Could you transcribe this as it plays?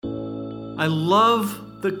I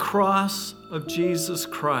love the cross of Jesus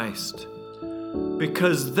Christ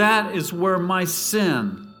because that is where my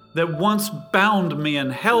sin that once bound me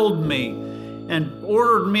and held me and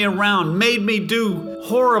ordered me around, made me do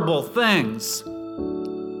horrible things.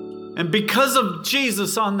 And because of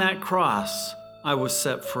Jesus on that cross, I was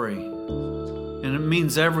set free. And it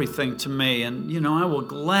means everything to me. And, I will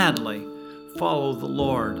gladly follow the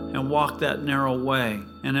Lord and walk that narrow way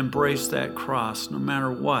and embrace that cross no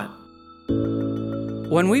matter what.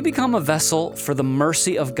 When we become a vessel for the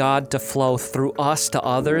mercy of God to flow through us to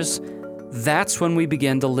others, that's when we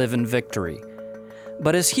begin to live in victory.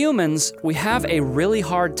 But as humans, we have a really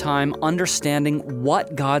hard time understanding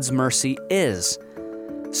what God's mercy is.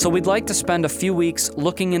 So we'd like to spend a few weeks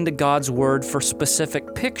looking into God's Word for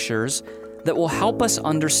specific pictures that will help us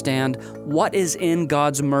understand what is in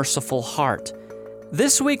God's merciful heart.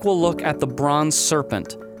 This week we'll look at the bronze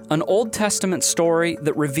serpent, an Old Testament story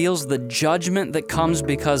that reveals the judgment that comes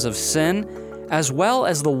because of sin, as well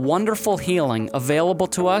as the wonderful healing available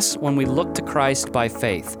to us when we look to Christ by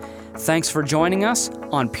faith. Thanks for joining us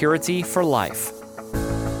on Purity for Life.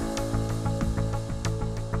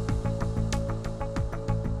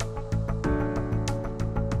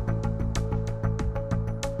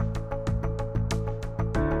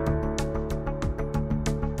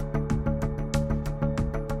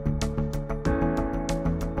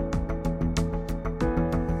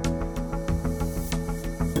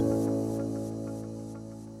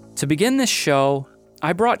 To begin this show,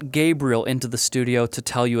 I brought Gabriel into the studio to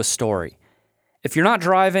tell you a story. If you're not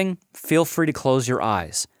driving, feel free to close your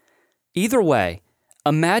eyes. Either way,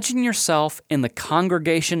 imagine yourself in the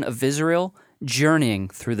congregation of Israel journeying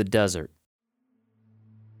through the desert.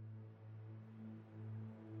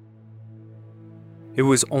 It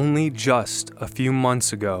was only just a few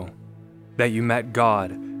months ago that you met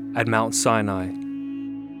God at Mount Sinai.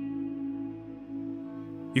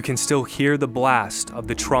 You can still hear the blast of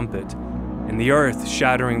the trumpet and the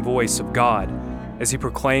earth-shattering voice of God as he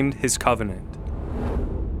proclaimed his covenant.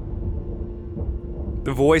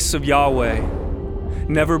 The voice of Yahweh.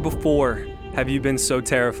 Never before have you been so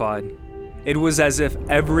terrified. It was as if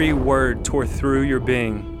every word tore through your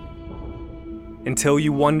being, until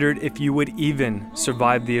you wondered if you would even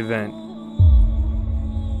survive the event.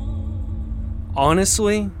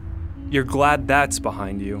 Honestly, you're glad that's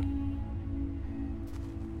behind you.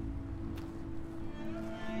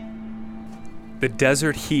 The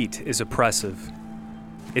desert heat is oppressive.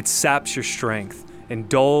 It saps your strength and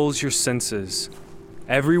dulls your senses.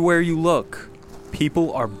 Everywhere you look,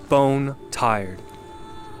 people are bone tired.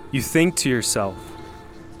 You think to yourself,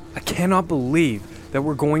 I cannot believe that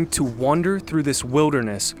we're going to wander through this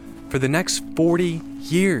wilderness for the next 40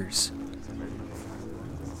 years.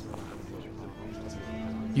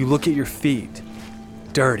 You look at your feet,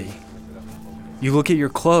 dirty. You look at your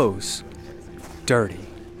clothes, dirty.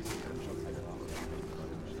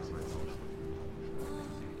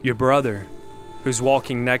 Your brother, who's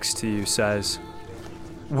walking next to you, says,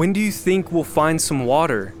 "When do you think we'll find some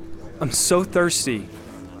water? I'm so thirsty.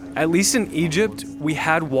 At least in Egypt, we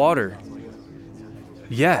had water."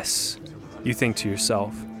 Yes, you think to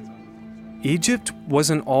yourself. Egypt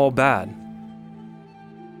wasn't all bad.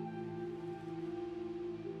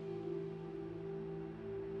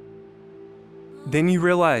 Then you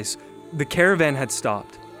realize the caravan had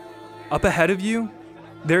stopped. Up ahead of you,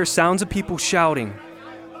 there are sounds of people shouting.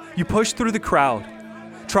 You push through the crowd,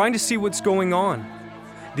 trying to see what's going on.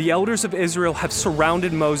 The elders of Israel have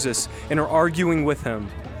surrounded Moses and are arguing with him.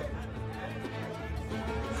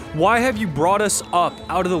 Why have you brought us up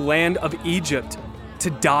out of the land of Egypt to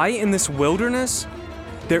die in this wilderness?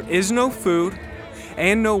 There is no food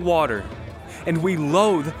and no water, and we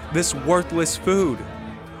loathe this worthless food.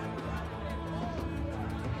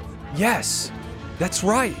 Yes, that's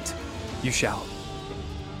right, you shout.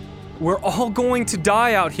 We're all going to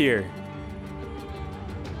die out here.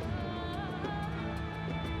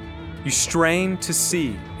 You strain to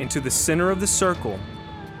see into the center of the circle,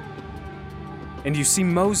 and you see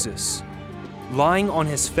Moses lying on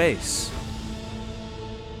his face.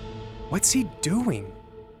 What's he doing,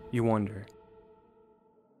 you wonder?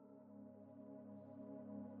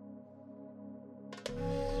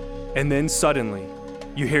 And then suddenly,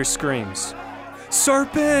 you hear screams.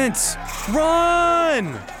 Serpent!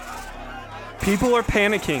 Run! People are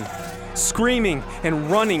panicking, screaming,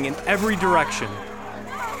 and running in every direction.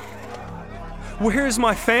 Where's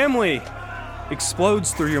my family?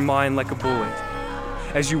 Explodes through your mind like a bullet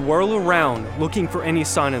as you whirl around looking for any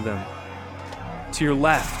sign of them. To your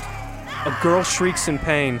left, a girl shrieks in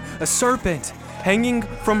pain, a serpent hanging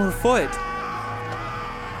from her foot.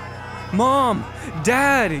 Mom!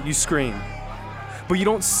 Dad! You scream. but you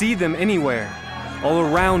don't see them anywhere. All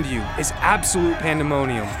around you is absolute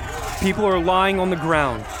pandemonium. People are lying on the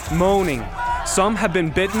ground, moaning. Some have been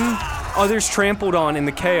bitten, others trampled on in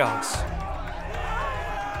the chaos.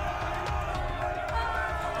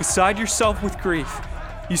 Beside yourself with grief,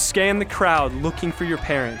 you scan the crowd looking for your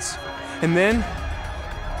parents. And then,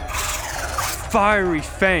 fiery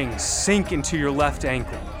fangs sink into your left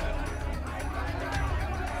ankle.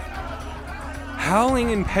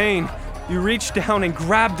 Howling in pain, you reach down and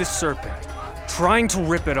grab the serpent, trying to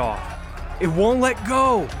rip it off. It won't let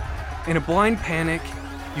go. In a blind panic,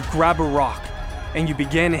 you grab a rock and you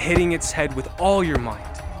begin hitting its head with all your might.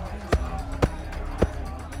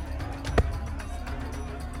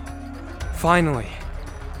 Finally,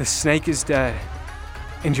 the snake is dead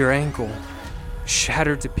and your ankle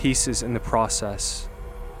shattered to pieces in the process.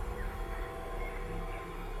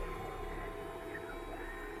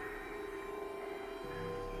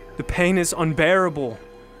 The pain is unbearable,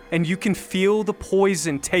 and you can feel the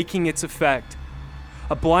poison taking its effect.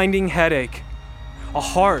 A blinding headache, a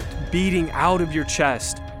heart beating out of your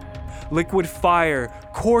chest, liquid fire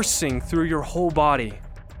coursing through your whole body.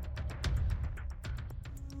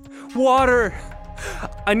 Water!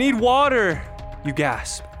 I need water! You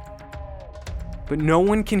gasp. But no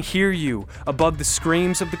one can hear you above the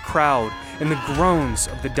screams of the crowd and the groans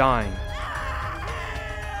of the dying.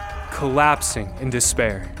 Collapsing in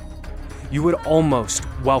despair, you would almost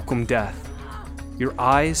welcome death. Your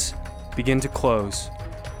eyes begin to close,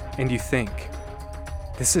 and you think,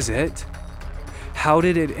 this is it? How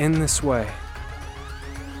did it end this way?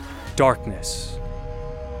 Darkness.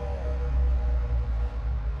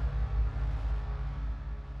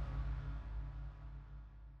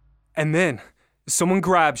 And then, someone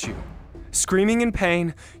grabs you. Screaming in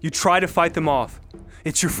pain, you try to fight them off.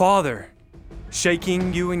 It's your father,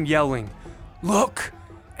 shaking you and yelling, "Look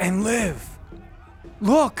and live!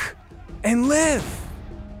 Look and live!"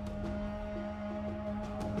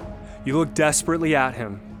 You look desperately at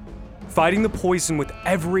him, fighting the poison with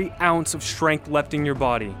every ounce of strength left in your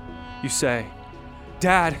body. You say,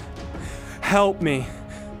 "Dad, help me.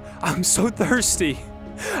 I'm so thirsty.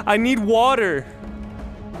 I need water."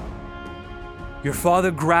 Your father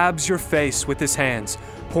grabs your face with his hands,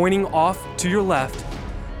 pointing off to your left.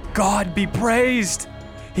 "God be praised!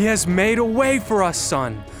 He has made a way for us,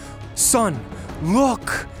 son. Son,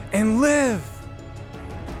 look and live."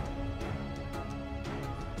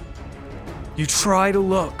 You try to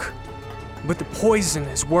look, but the poison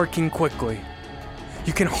is working quickly.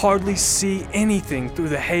 You can hardly see anything through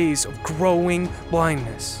the haze of growing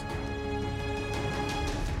blindness.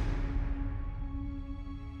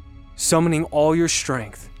 Summoning all your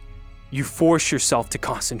strength, you force yourself to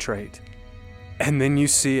concentrate. And then you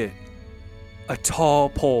see it. A tall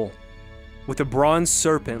pole with a bronze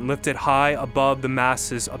serpent lifted high above the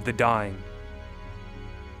masses of the dying.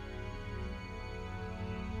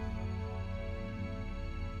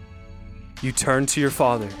 You turn to your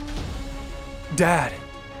father. "Dad,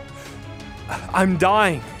 I'm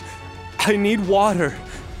dying. I need water.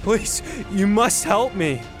 Please, you must help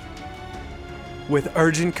me." With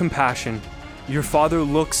urgent compassion, your father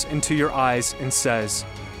looks into your eyes and says,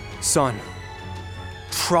 "Son,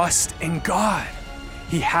 trust in God.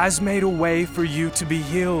 He has made a way for you to be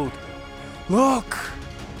healed. Look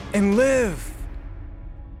and live."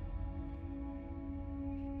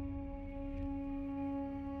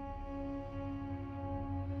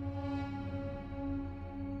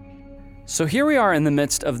 So here we are in the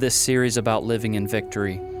midst of this series about living in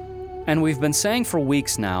victory. And we've been saying for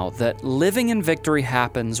weeks now that living in victory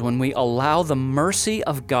happens when we allow the mercy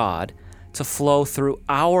of God to flow through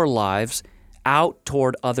our lives out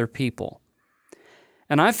toward other people.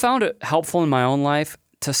 And I've found it helpful in my own life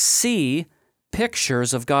to see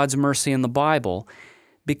pictures of God's mercy in the Bible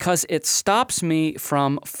because it stops me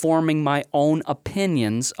from forming my own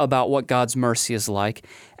opinions about what God's mercy is like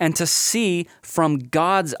and to see from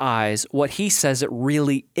God's eyes what He says it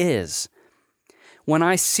really is. When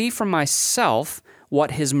I see for myself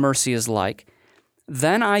what His mercy is like,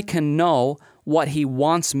 then I can know what He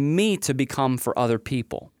wants me to become for other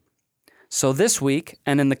people. So this week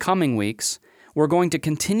and in the coming weeks, we're going to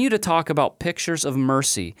continue to talk about pictures of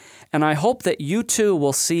mercy, and I hope that you too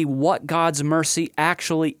will see what God's mercy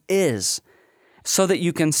actually is, so that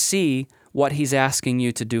you can see what He's asking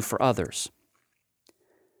you to do for others.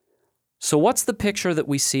 So what's the picture that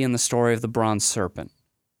we see in the story of the bronze serpent?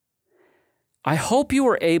 I hope you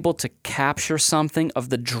were able to capture something of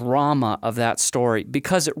the drama of that story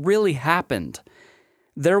because it really happened.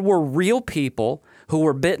 There were real people who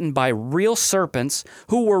were bitten by real serpents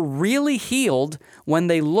who were really healed when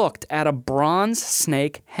they looked at a bronze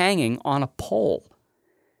snake hanging on a pole.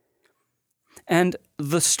 And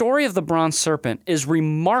the story of the bronze serpent is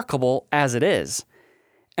remarkable as it is,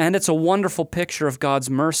 and it's a wonderful picture of God's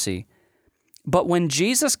mercy. But when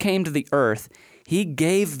Jesus came to the earth, he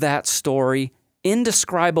gave that story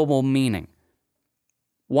indescribable meaning.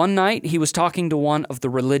 One night, he was talking to one of the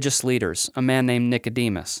religious leaders, a man named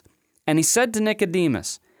Nicodemus, and he said to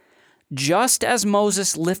Nicodemus, "Just as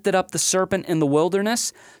Moses lifted up the serpent in the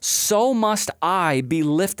wilderness, so must I be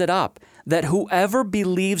lifted up, that whoever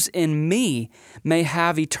believes in me may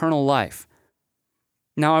have eternal life."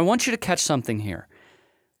 Now, I want you to catch something here.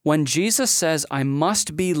 When Jesus says, "I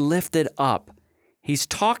must be lifted up," he's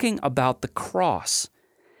talking about the cross.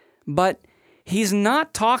 But he's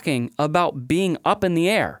not talking about being up in the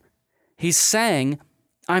air. He's saying,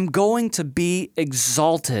 "I'm going to be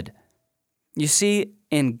exalted." You see,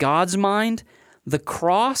 in God's mind, the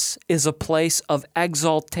cross is a place of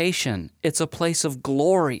exaltation. It's a place of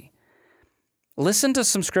glory. Listen to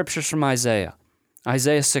some scriptures from Isaiah.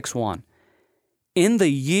 Isaiah 6:1. "In the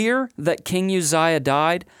year that King Uzziah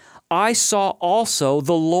died, I saw also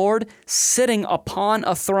the Lord sitting upon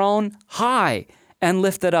a throne high and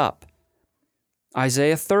lifted up."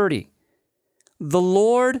 Isaiah 30. "The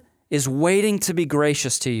Lord is waiting to be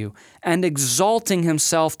gracious to you and exalting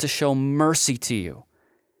himself to show mercy to you."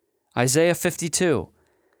 Isaiah 52.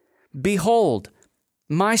 "Behold,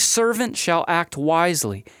 my servant shall act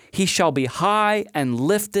wisely. He shall be high and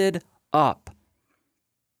lifted up."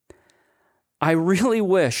 I really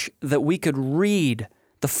wish that we could read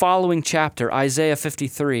the following chapter, Isaiah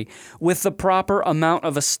 53, with the proper amount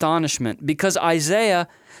of astonishment, because Isaiah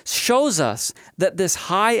shows us that this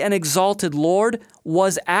high and exalted Lord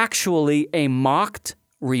was actually a mocked,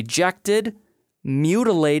 rejected,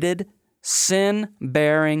 mutilated,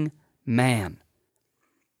 sin-bearing man.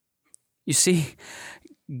 You see,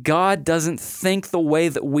 God doesn't think the way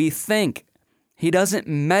that we think. He doesn't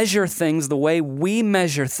measure things the way we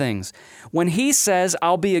measure things. When he says,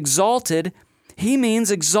 "I'll be exalted," he means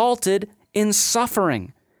exalted in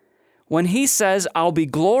suffering. When he says, "I'll be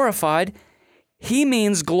glorified," he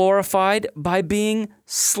means glorified by being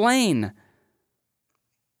slain.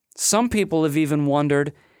 Some people have even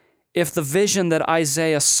wondered if the vision that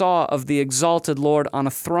Isaiah saw of the exalted Lord on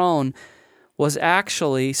a throne was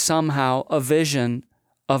actually somehow a vision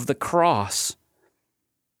of the cross.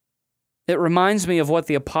 It reminds me of what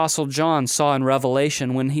the Apostle John saw in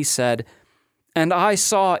Revelation when he said, "And I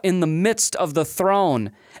saw in the midst of the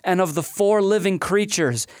throne and of the 4 living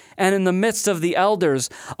creatures and in the midst of the elders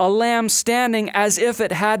a lamb standing as if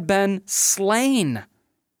it had been slain."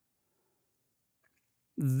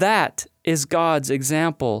 That is God's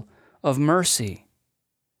example of mercy.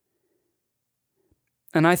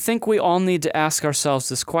 And I think we all need to ask ourselves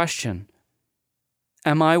this question: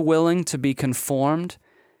 am I willing to be conformed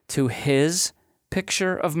to his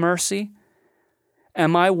picture of mercy?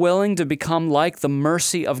 Am I willing to become like the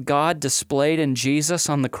mercy of God displayed in Jesus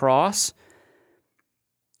on the cross?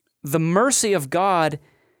 The mercy of God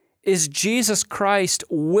is Jesus Christ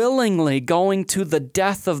willingly going to the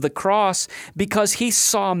death of the cross because he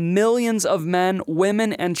saw millions of men,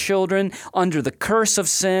 women, and children under the curse of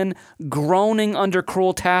sin, groaning under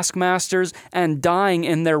cruel taskmasters, and dying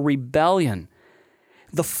in their rebellion.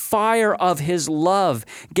 The fire of his love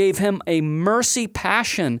gave him a mercy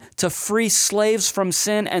passion to free slaves from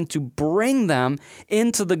sin and to bring them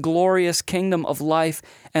into the glorious kingdom of life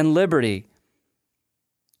and liberty.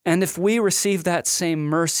 And if we receive that same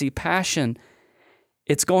mercy passion,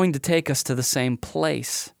 it's going to take us to the same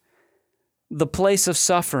place. The place of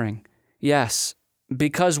suffering, yes,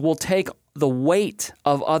 because we'll take the weight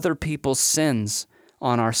of other people's sins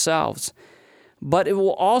on ourselves. But it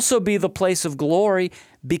will also be the place of glory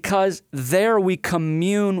because there we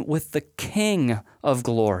commune with the King of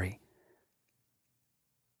glory.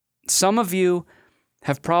 Some of you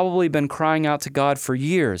have probably been crying out to God for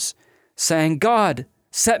years, saying, "God,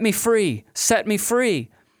 set me free, set me free."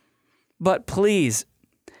 But please,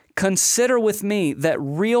 consider with me that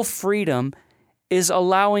real freedom is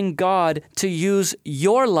allowing God to use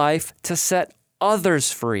your life to set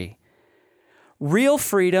others free. Real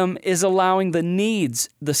freedom is allowing the needs,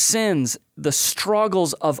 the sins, the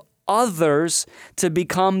struggles of others to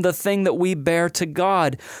become the thing that we bear to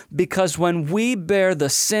God. Because when we bear the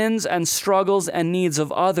sins and struggles and needs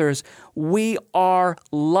of others, we are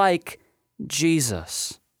like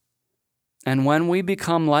Jesus. And when we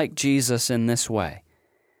become like Jesus in this way,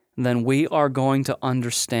 then we are going to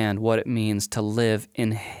understand what it means to live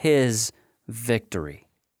in his victory.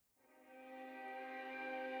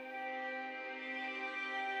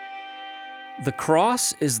 The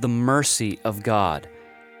cross is the mercy of God.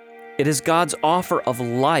 It is God's offer of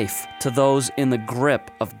life to those in the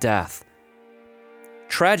grip of death.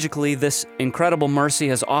 Tragically, this incredible mercy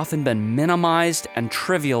has often been minimized and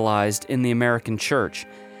trivialized in the American church,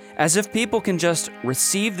 as if people can just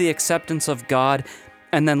receive the acceptance of God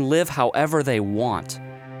and then live however they want.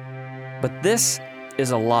 But this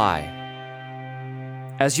is a lie.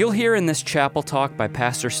 As you'll hear in this chapel talk by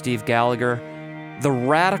Pastor Steve Gallagher, the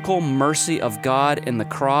radical mercy of God in the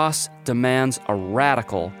cross demands a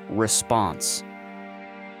radical response.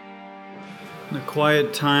 In the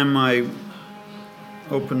quiet time, I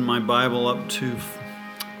opened my Bible up to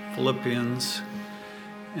Philippians,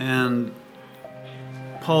 and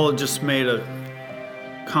Paul just made a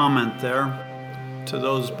comment there to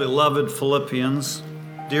those beloved Philippians,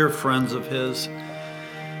 dear friends of his.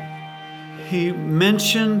 He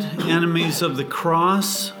mentioned enemies of the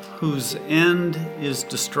cross whose end is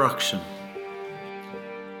destruction.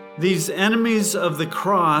 These enemies of the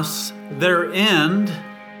cross, their end,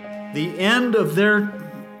 the end of their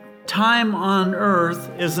time on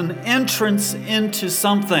earth, is an entrance into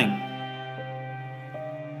something.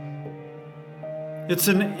 It's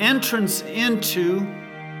an entrance into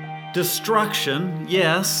destruction,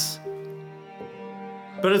 yes,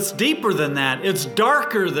 but it's deeper than that. It's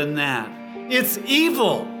darker than that. It's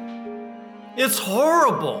evil. It's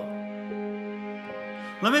horrible.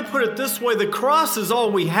 Let me put it this way: the cross is all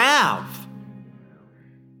we have.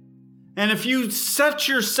 And if you set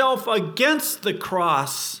yourself against the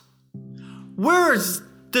cross, where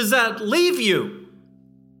does that leave you?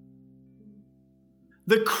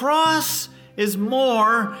 The cross is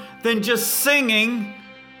more than just singing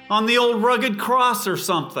on the old rugged cross or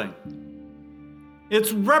something.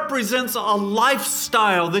 It represents a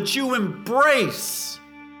lifestyle that you embrace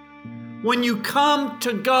when you come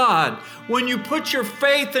to God, when you put your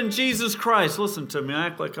faith in Jesus Christ. Listen to me, I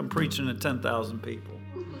act like I'm preaching to 10,000 people.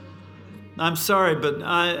 I'm sorry, but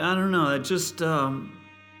I don't know. It just, the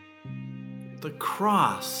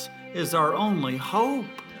cross is our only hope.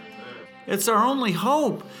 It's our only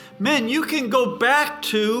hope. Man, you can go back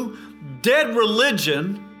to dead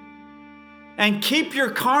religion and keep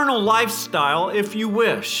your carnal lifestyle if you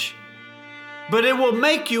wish. But it will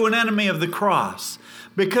make you an enemy of the cross.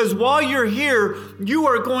 Because while you're here, you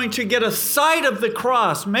are going to get a sight of the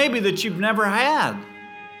cross, maybe that you've never had.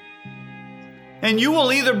 And you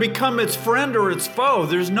will either become its friend or its foe.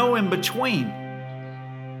 There's no in between.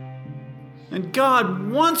 And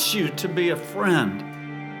God wants you to be a friend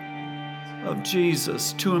of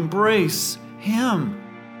Jesus, to embrace Him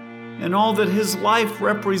and all that His life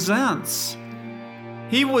represents.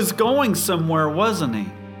 He was going somewhere, wasn't He?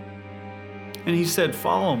 And He said,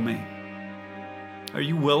 "Follow me." Are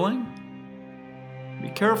you willing? Be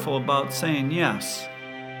careful about saying yes.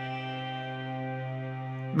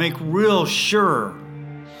 Make real sure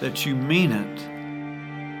that you mean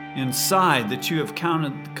it inside, that you have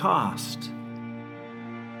counted the cost.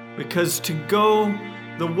 Because to go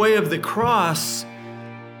the way of the cross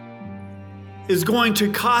is going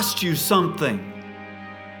to cost you something.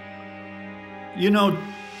 You know,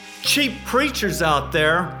 cheap preachers out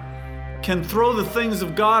there can throw the things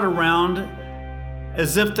of God around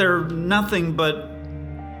as if they're nothing but,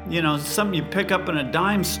 something you pick up in a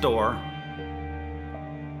dime store.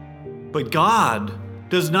 But God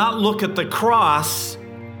does not look at the cross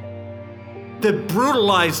that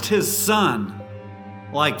brutalized His Son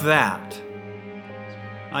like that.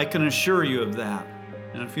 I can assure you of that.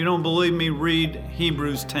 And if you don't believe me, read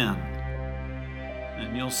Hebrews 10,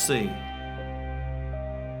 and you'll see.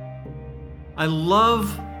 I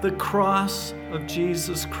love the cross of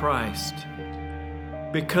Jesus Christ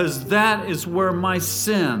because that is where my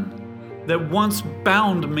sin that once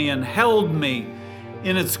bound me and held me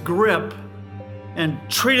in its grip and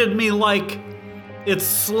treated me like its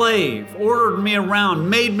slave, ordered me around,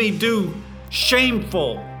 made me do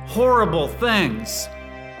shameful, horrible things.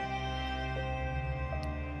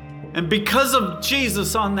 And because of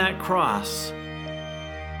Jesus on that cross,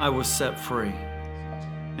 I was set free.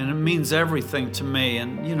 And it means everything to me.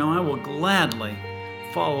 And, I will gladly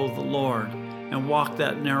follow the Lord and walk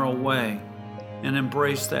that narrow way and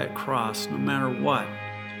embrace that cross no matter what.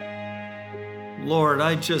 Lord,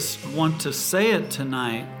 I just want to say it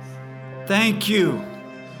tonight. Thank you.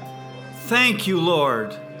 Thank you,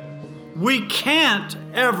 Lord. We can't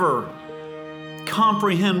ever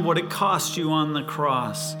comprehend what it cost you on the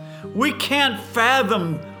cross. We can't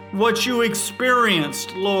fathom what you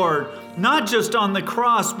experienced, Lord, not just on the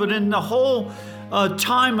cross, but in the whole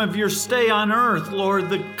time of your stay on earth, Lord.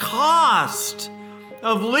 The cost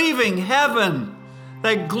of leaving heaven,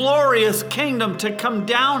 that glorious kingdom, to come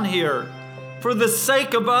down here for the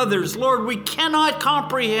sake of others. Lord, we cannot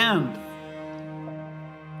comprehend.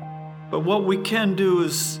 But what we can do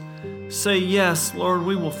is say, yes, Lord,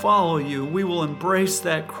 we will follow you. We will embrace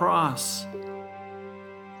that cross.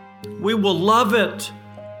 We will love it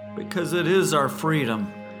because it is our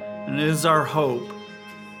freedom and it is our hope.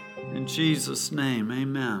 In Jesus' name,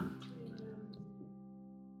 amen.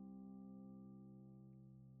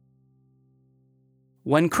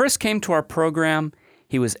 When Chris came to our program,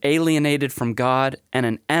 he was alienated from God and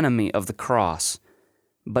an enemy of the cross.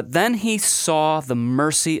 But then he saw the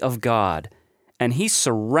mercy of God, and he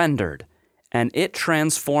surrendered, and it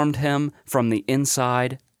transformed him from the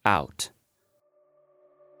inside out.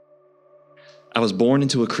 I was born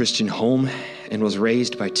into a Christian home and was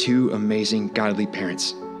raised by two amazing godly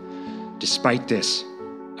parents. Despite this,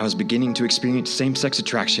 I was beginning to experience same-sex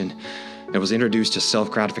attraction and was introduced to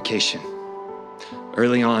self-gratification.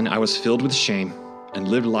 Early on, I was filled with shame and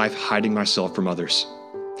lived life hiding myself from others.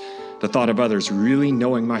 The thought of others really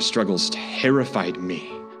knowing my struggles terrified me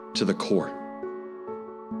to the core.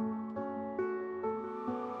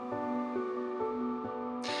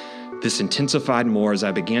 This intensified more as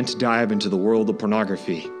I began to dive into the world of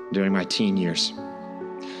pornography during my teen years.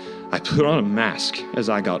 I put on a mask as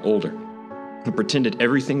I got older and pretended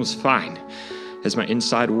everything was fine as my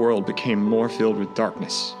inside world became more filled with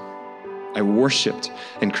darkness. I worshipped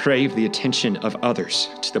and craved the attention of others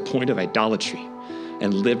to the point of idolatry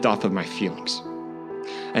and lived off of my feelings.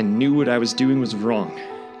 I knew what I was doing was wrong,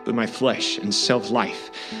 but my flesh and self-life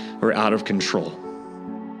were out of control.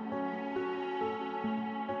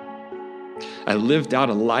 I lived out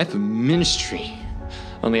a life of ministry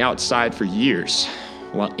on the outside for years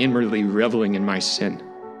while inwardly reveling in my sin.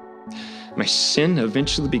 My sin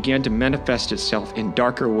eventually began to manifest itself in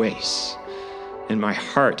darker ways, and my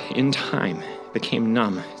heart, in time, became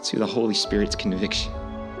numb to the Holy Spirit's conviction.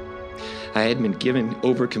 I had been given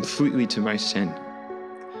over completely to my sin.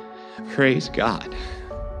 Praise God.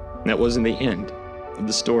 That wasn't the end of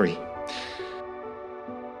the story.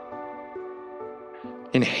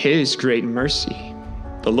 In His great mercy,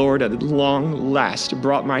 the Lord at long last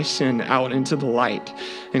brought my sin out into the light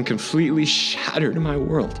and completely shattered my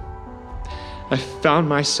world. I found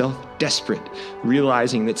myself desperate,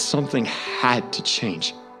 realizing that something had to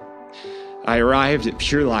change. I arrived at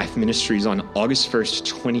Pure Life Ministries on August 1st,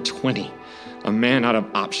 2020, a man out of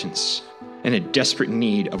options and in desperate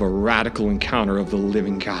need of a radical encounter of the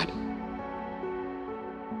living God.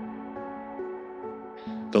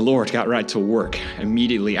 The Lord got right to work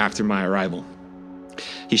immediately after my arrival.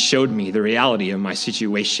 He showed me the reality of my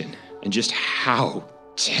situation and just how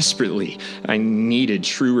desperately I needed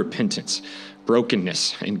true repentance,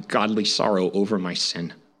 brokenness, and godly sorrow over my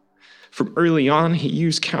sin. From early on, He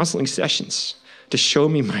used counseling sessions to show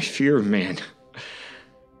me my fear of man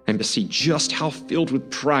and to see just how filled with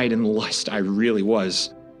pride and lust I really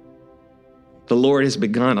was. The Lord has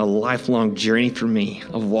begun a lifelong journey for me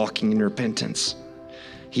of walking in repentance.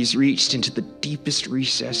 He's reached into the deepest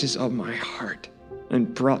recesses of my heart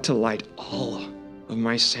and brought to light all of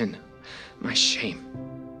my sin, my shame,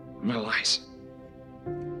 my lies.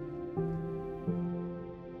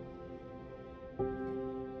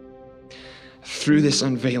 Through this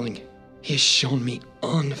unveiling, He has shown me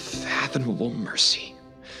unfathomable mercy.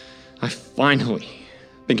 I finally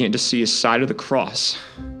began to see a side of the cross,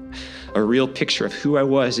 a real picture of who I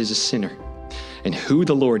was as a sinner and who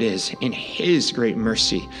the Lord is in His great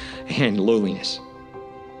mercy and lowliness.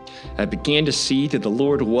 I began to see that the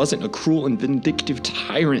Lord wasn't a cruel and vindictive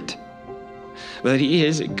tyrant, but that He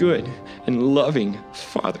is a good and loving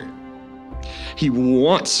Father. He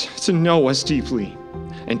wants to know us deeply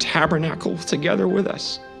and tabernacle together with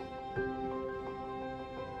us.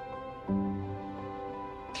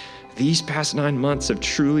 These past 9 months have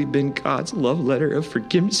truly been God's love letter of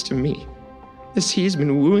forgiveness to me, as He has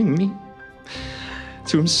been wooing me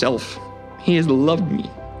to Himself. He has loved me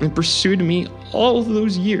and pursued me all of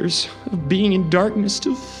those years of being in darkness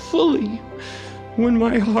to fully win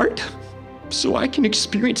my heart so I can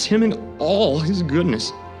experience Him in all His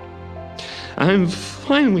goodness. I am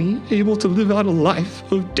finally able to live out a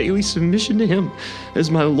life of daily submission to Him as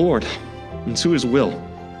my Lord and to His will.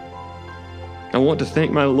 I want to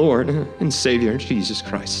thank my Lord and Savior, Jesus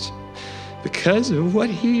Christ. Because of what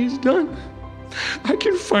He has done, I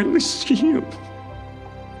can finally see Him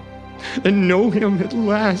and know Him at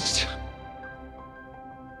last.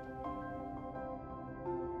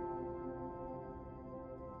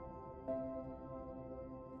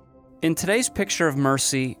 In today's picture of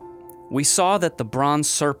mercy, we saw that the bronze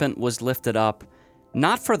serpent was lifted up,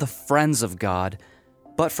 not for the friends of God,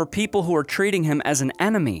 but for people who were treating Him as an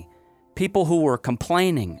enemy, people who were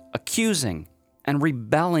complaining, accusing, and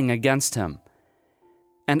rebelling against Him.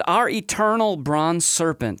 And our eternal bronze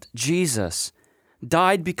serpent, Jesus,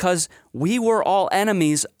 died because we were all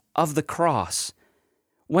enemies of the cross.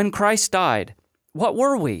 When Christ died, what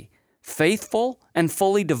were we? Faithful and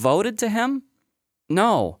fully devoted to Him?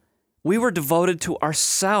 No, we were devoted to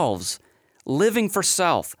ourselves, living for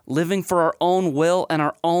self, living for our own will and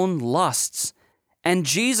our own lusts. And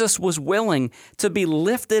Jesus was willing to be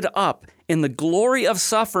lifted up in the glory of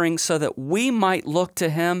suffering so that we might look to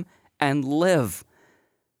Him and live.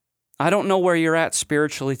 I don't know where you're at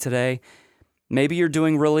spiritually today. Maybe you're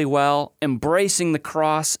doing really well, embracing the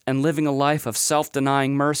cross and living a life of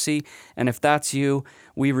self-denying mercy, and if that's you,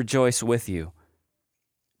 we rejoice with you.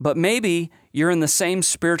 But maybe you're in the same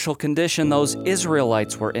spiritual condition those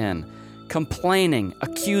Israelites were in, complaining,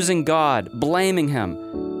 accusing God, blaming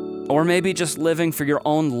Him, or maybe just living for your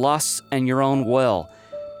own lusts and your own will.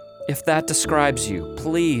 If that describes you,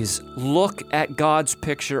 please look at God's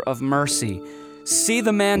picture of mercy. See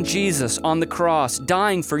the man Jesus on the cross,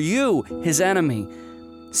 dying for you, His enemy.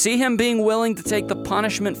 See Him being willing to take the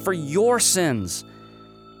punishment for your sins.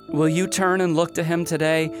 Will you turn and look to Him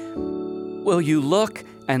today? Will you look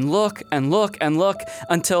and look and look and look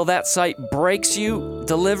until that sight breaks you,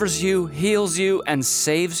 delivers you, heals you, and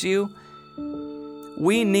saves you?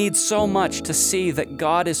 We need so much to see that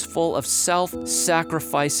God is full of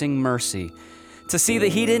self-sacrificing mercy, to see that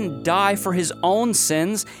He didn't die for His own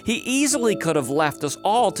sins. He easily could have left us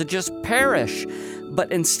all to just perish,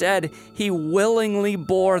 but instead He willingly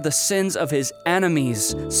bore the sins of His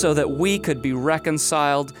enemies so that we could be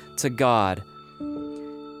reconciled to God.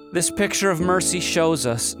 This picture of mercy shows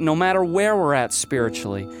us, no matter where we're at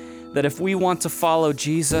spiritually, that if we want to follow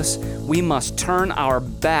Jesus, we must turn our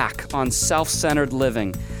back on self-centered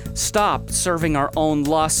living, stop serving our own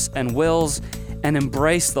lusts and wills, and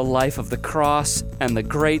embrace the life of the cross and the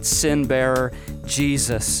great sin-bearer,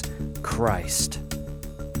 Jesus Christ.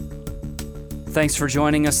 Thanks for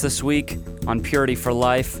joining us this week on Purity for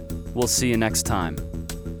Life. We'll see you next time.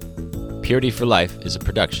 Purity for Life is a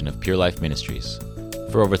production of Pure Life Ministries.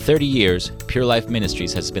 For over 30 years, Pure Life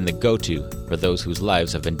Ministries has been the go-to for those whose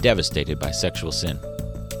lives have been devastated by sexual sin.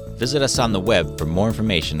 Visit us on the web for more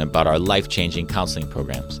information about our life-changing counseling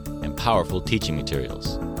programs and powerful teaching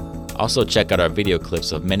materials. Also check out our video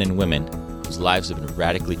clips of men and women whose lives have been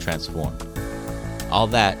radically transformed. All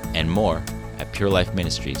that and more at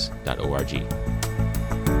purelifeministries.org.